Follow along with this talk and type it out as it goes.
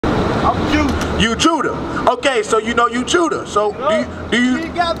You Judah. Okay, so you know you Judah. So do you?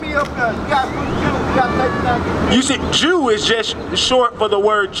 You got me up there. You got to put Jew. You got to take that. You see, Jew is just short for the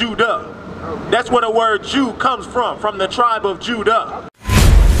word Judah. That's where the word Jew comes from the tribe of Judah.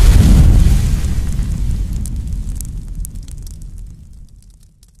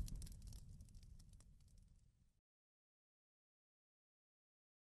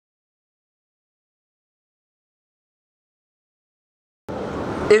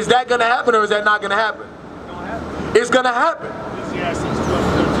 Is that going to happen or is that not going to happen? It's going to happen.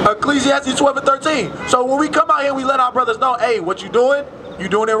 Ecclesiastes 12 and 13. So when we come out here and we let our brothers know, hey, what you doing? You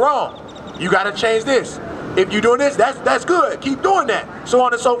doing it wrong. You got to change this. If you're doing this, that's good. Keep doing that. So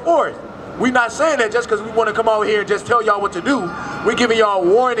on and so forth. We're not saying that just because we want to come over here and just tell y'all what to do. We're giving y'all a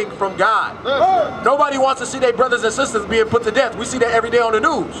warning from God. Nobody wants to see their brothers and sisters being put to death. We see that every day on the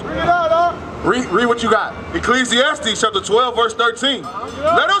news. Read what you got. Ecclesiastes chapter 12 verse 13.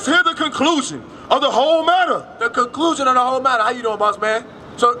 Let us hear the conclusion of the whole matter. The conclusion of the whole matter. How you doing, boss man?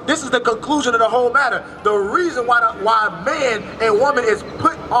 So this is the conclusion of the whole matter. The reason why man and woman is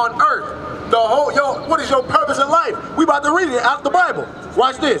put on earth. The whole, what is your purpose in life? We about to read it out the Bible.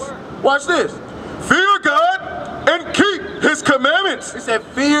 Watch this. Watch this. Fear God and keep his commandments. It said,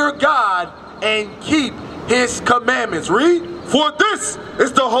 fear God and keep his commandments. Read. For this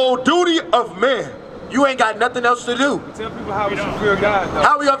is the whole duty of man. You ain't got nothing else to do. Tell people how we should fear God, though.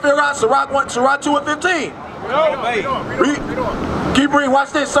 How we gonna fear God? Sirach 2 and 15. Read. Keep reading.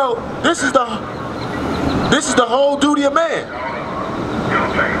 Watch this. So this is the whole duty of man.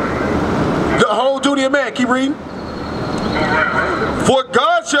 The whole duty of man. Keep reading. For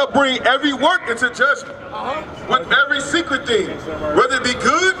God shall bring every work into judgment with every secret thing, whether it be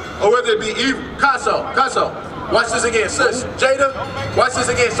good or whether it be evil. Casso. Watch this again, sis. Jada, watch this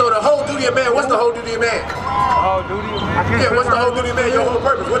again. So the whole duty of man, what's the whole duty of man? Whole duty? Yeah, what's the whole duty of man? Your whole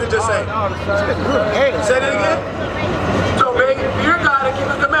purpose. What did it just say? Say that again. So, man, fear God and keep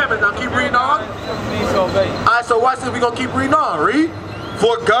his commandments. Now keep reading on. Alright, so watch this. We're going to keep reading on. Read.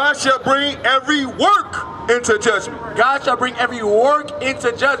 For God shall bring every work into judgment. God shall bring every work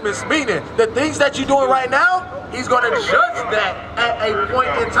into judgment. Meaning, the things that you're doing right now, he's going to judge that at a point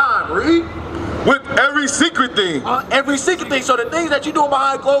in time. Read. With every secret thing. Every secret thing. So the things that you're doing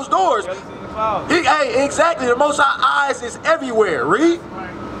behind closed doors, hey, exactly. The Most High eyes is everywhere. Read.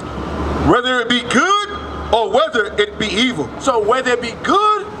 Whether it be good or whether it be evil. So whether it be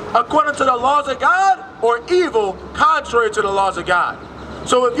good according to the laws of God or evil contrary to the laws of God.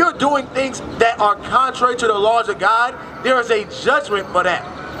 So if you're doing things that are contrary to the laws of God, there is a judgment for that.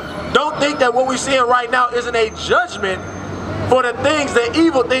 Don't think that what we're seeing right now isn't a judgment for the things, the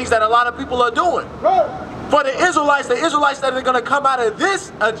evil things that a lot of people are doing. For the Israelites that are going to come out of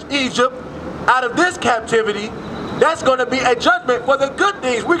this Egypt, out of this captivity, that's going to be a judgment for the good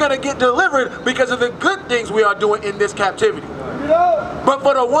things. We're going to get delivered because of the good things we are doing in this captivity. But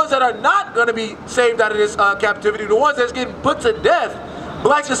for the ones that are not going to be saved out of this captivity, the ones that's getting put to death,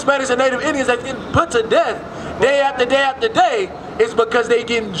 blacks, Hispanics, and Native Indians that's getting put to death day after day after day, it's because they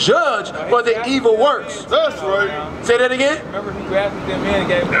getting judged for the evil works. That's right. Say that again? Remember he grafted them in and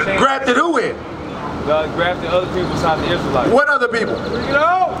gave them a chance. Grafted who in? God grafted other people besides the Israelites. What other people? You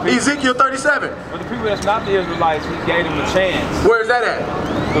know? Ezekiel 37. But the people that's not the Israelites, he gave them a chance. Where's that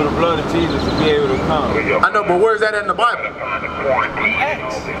at? Through the blood of Jesus to be able to come. I know, but where's that in the Bible? In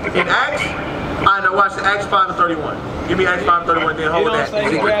Acts. In Acts? I know, watch the Acts 5 and 31. Give me Acts 5 and 31, then hold that.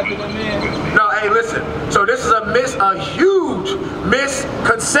 Say he grafted them in. No, hey, listen. So this is a huge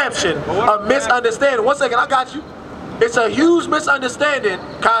misconception, a misunderstanding. One second, I got you. It's a huge misunderstanding,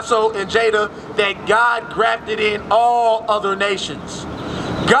 Casso and Jada, that God grafted in all other nations.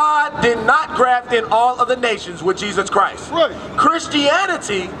 God did not graft in all other nations with Jesus Christ. Right.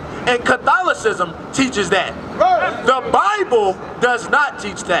 Christianity and Catholicism teaches that. Right. The Bible does not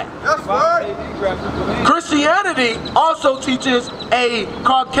teach that. That's right. Christianity also teaches a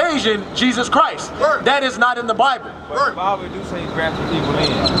Caucasian Jesus Christ. Right. That is not in the Bible. But the Bible do say he grafted people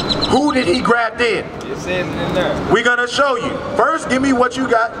in. Who did he graft in? It says it in there. We're gonna show you. First, give me what you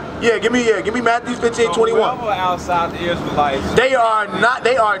got. Yeah, give me Matthew 15:21. Whoever outside the Israelites. They are not.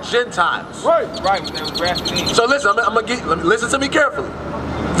 They are Gentiles. Right. Right, but they were grafted in. So listen, listen to me carefully.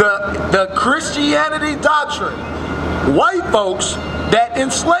 The Christianity doctrine, white folks that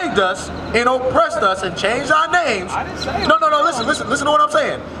enslaved us and oppressed us and changed our names. I didn't say No. Listen to what I'm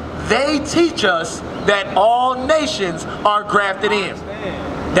saying. They teach us that all nations are grafted in.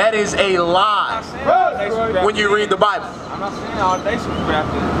 That is a lie. They Israelites when you read the Bible. I'm not saying all nations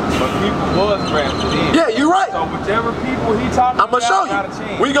grafted, but people was grafted in. Yeah, you're right. So whichever people he talking I'm going to show gotta you.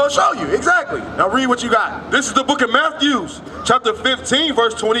 change. We going to show you. Exactly. Now read what you got. This is the book of Matthew, chapter 15,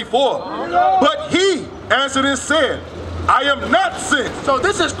 verse 24. But he answered and said, I am not sent. So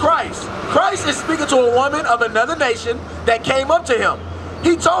this is Christ. Christ is speaking to a woman of another nation that came up to him.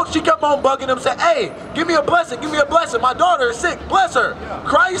 She kept on bugging him, said, hey, give me a blessing, give me a blessing. My daughter is sick, bless her.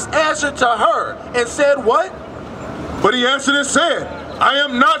 Christ answered to her and said what? But he answered and said, I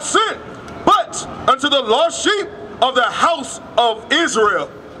am not sent, but unto the lost sheep of the house of Israel.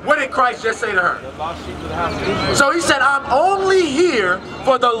 What did Christ just say to her? The lost sheep of the house of Israel. So he said, I'm only here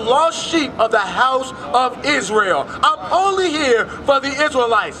for the lost sheep of the house of Israel. I'm only here for the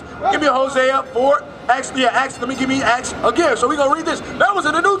Israelites. Give me Hosea 4. Let me give me Acts again. So we're going to read this. That was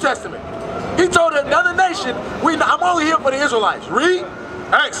in the New Testament. He told another nation, I'm only here for the Israelites. Read.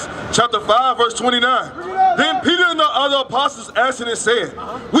 Acts chapter 5, verse 29. Then Peter and the other apostles answered and said,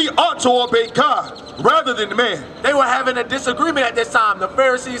 we ought to obey God rather than man. They were having a disagreement at this time, the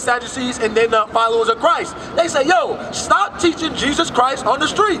Pharisees, Sadducees, and then the followers of Christ. They say, yo, stop teaching Jesus Christ on the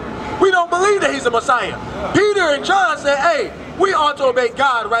street. We don't believe that he's the Messiah. Peter and John said, hey, we ought to obey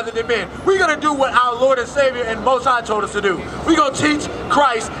God rather than men. We're going to do what our Lord and Savior and Most High told us to do. We're going to teach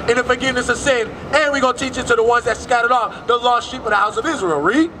Christ in the forgiveness of sin, and we're going to teach it to the ones that scattered off, the lost sheep of the house of Israel.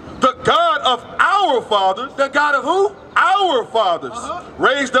 Read. The God of our fathers. The God of who? Our fathers.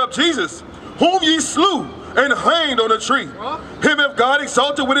 Raised up Jesus, whom ye slew and hanged on a tree. Him hath God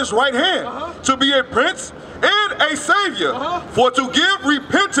exalted with his right hand to be a prince and a savior, for to give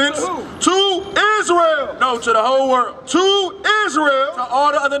repentance to Israel. No, to the whole world. To Israel. To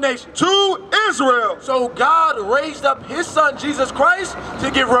all the other nations. To Israel. So God raised up his son Jesus Christ to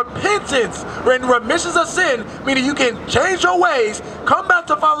give repentance and remissions of sin, meaning you can change your ways, come back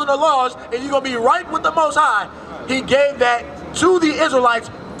to following the laws, and you're going to be right with the Most High. He gave that to the Israelites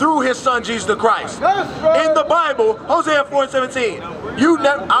through his son Jesus the Christ. In the Bible, Hosea 4:17,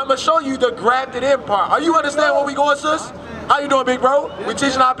 I'm going to show you the grafted in part. Are you understand where we going, sis? How you doing, big bro? We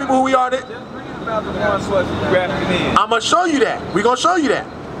teaching our people who we are. I'm going to show you that. We're going to show you that.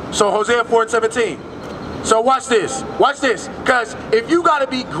 So Hosea 4:17. So watch this. Watch this. Because if you got to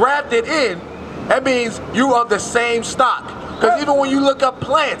be grafted in, that means you are of the same stock. Because even when you look up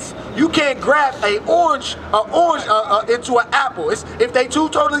plants, you can't graft an orange into an apple. If they two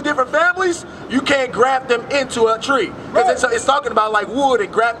totally different families, you can't graft them into a tree. Because it's talking about like wood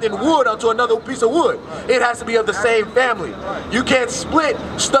and grafting wood onto another piece of wood. It has to be of the same family. You can't split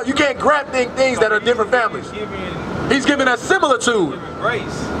stuff. You can't graft things that are different families. He's giving a similitude. Grace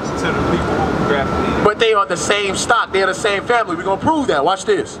to the people who grafted in. But they are the same stock. They are the same family. We're going to prove that. Watch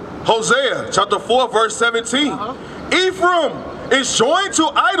this. Hosea chapter 4, verse 17. Ephraim is joined to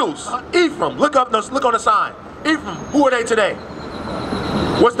idols. Ephraim, look on the sign. Ephraim, who are they today?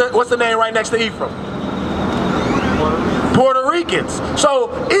 What's the name right next to Ephraim? Puerto Ricans. So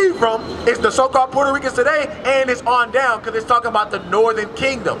Ephraim is the so-called Puerto Ricans today, and it's on down because it's talking about the northern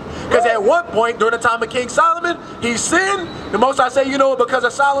kingdom. Because at one point during the time of King Solomon, he sinned. The Most High say, you know what, because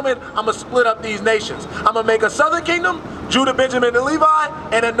of Solomon, I'm going to split up these nations. I'm going to make a southern kingdom, Judah, Benjamin, and Levi,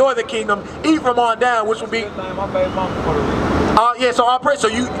 and a northern kingdom, Ephraim on down, which would be... yeah, so I'll pray. So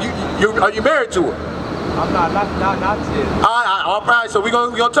are you married to her? I'm not yet. All right, so we're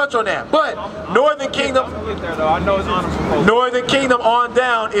gonna touch on that. But Northern Kingdom, I'm gonna get there though. I know it's honorable. Northern Kingdom on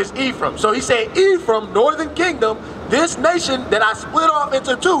down is Ephraim. So he said, Ephraim, Northern Kingdom, this nation that I split off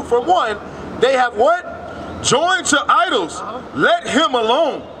into two from one, they have what? Joined to idols. Let him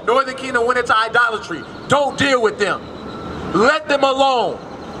alone. Northern Kingdom went into idolatry. Don't deal with them. Let them alone.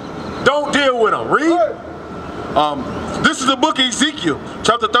 Don't deal with them. Read. This is the book of Ezekiel,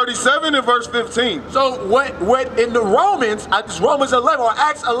 chapter 37 and verse 15. So what in the Romans, this Romans 11 or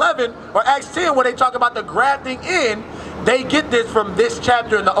Acts 11 or Acts 10, when they talk about the grafting in, they get this from this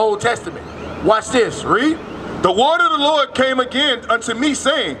chapter in the Old Testament. Watch this, read. The word of the Lord came again unto me,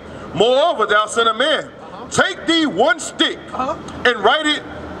 saying, moreover, thou son of man, take thee one stick and write it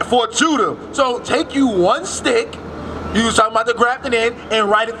for Judah. So take you one stick. You was talking about the grafting in, and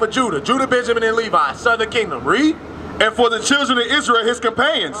write it for Judah. Judah, Benjamin, and Levi, southern kingdom. Read. And for the children of Israel, his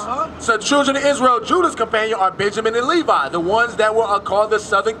companions. So the children of Israel, Judah's companion, are Benjamin and Levi, the ones that were called the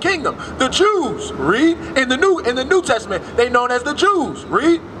southern kingdom. The Jews. Read. In the New Testament, they known as the Jews.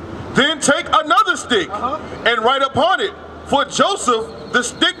 Read. Then take another stick and write upon it for Joseph, the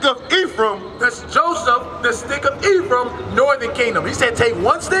stick of Ephraim. That's Joseph, the stick of Ephraim, northern kingdom. He said take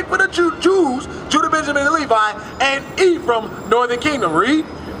one stick for the Jews, Judah, Benjamin, and Levi, and Ephraim, northern kingdom. Read.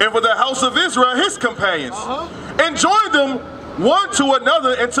 And for the house of Israel, his companions. And join them one to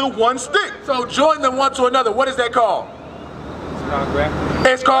another into one stick. So join them one to another. What is that called?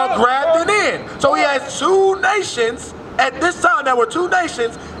 It's called grafting in. So he has two nations at this time that were two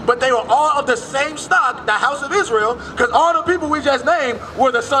nations, but they were all of the same stock, the house of Israel, because all the people we just named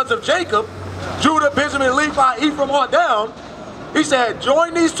were the sons of Jacob, Judah, Benjamin, Levi, Ephraim on down. He said,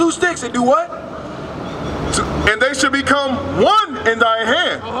 join these two sticks and do what? And they shall become one in thy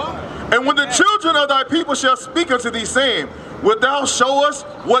hand. And when the children of thy people shall speak unto thee, saying, wilt thou show us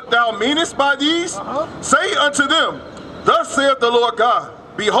what thou meanest by these? Say unto them, thus saith the Lord God,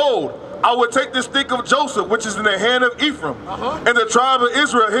 behold, I will take the stick of Joseph, which is in the hand of Ephraim, and the tribe of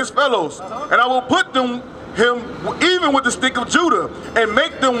Israel, his fellows, and I will put him even with the stick of Judah, and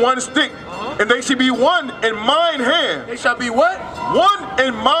make them one stick, and they shall be one in mine hand. They shall be what? One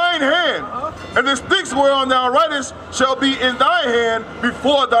in mine hand. And the sticks whereon thou writest shall be in thy hand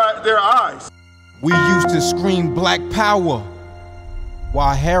before their eyes. We used to scream black power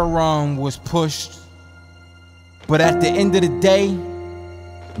while Heron was pushed. But at the end of the day,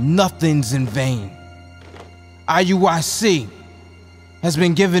 nothing's in vain. IUIC has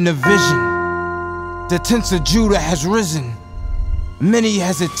been given a vision. The tents of Judah has risen. Many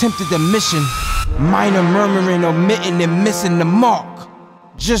has attempted the mission, minor murmuring, omitting, and missing the mark.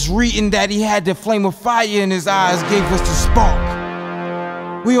 Just reading that he had the flame of fire in his eyes gave us the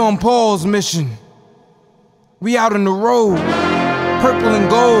spark. We on Paul's mission. We out on the road, purple and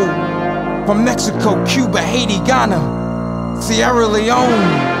gold, from Mexico, Cuba, Haiti, Ghana, Sierra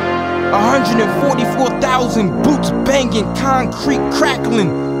Leone. 144,000 boots banging, concrete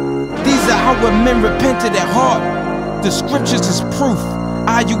crackling. These are how men repented at heart. The scriptures is proof.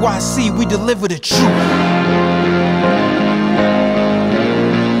 IUIC, we deliver the truth.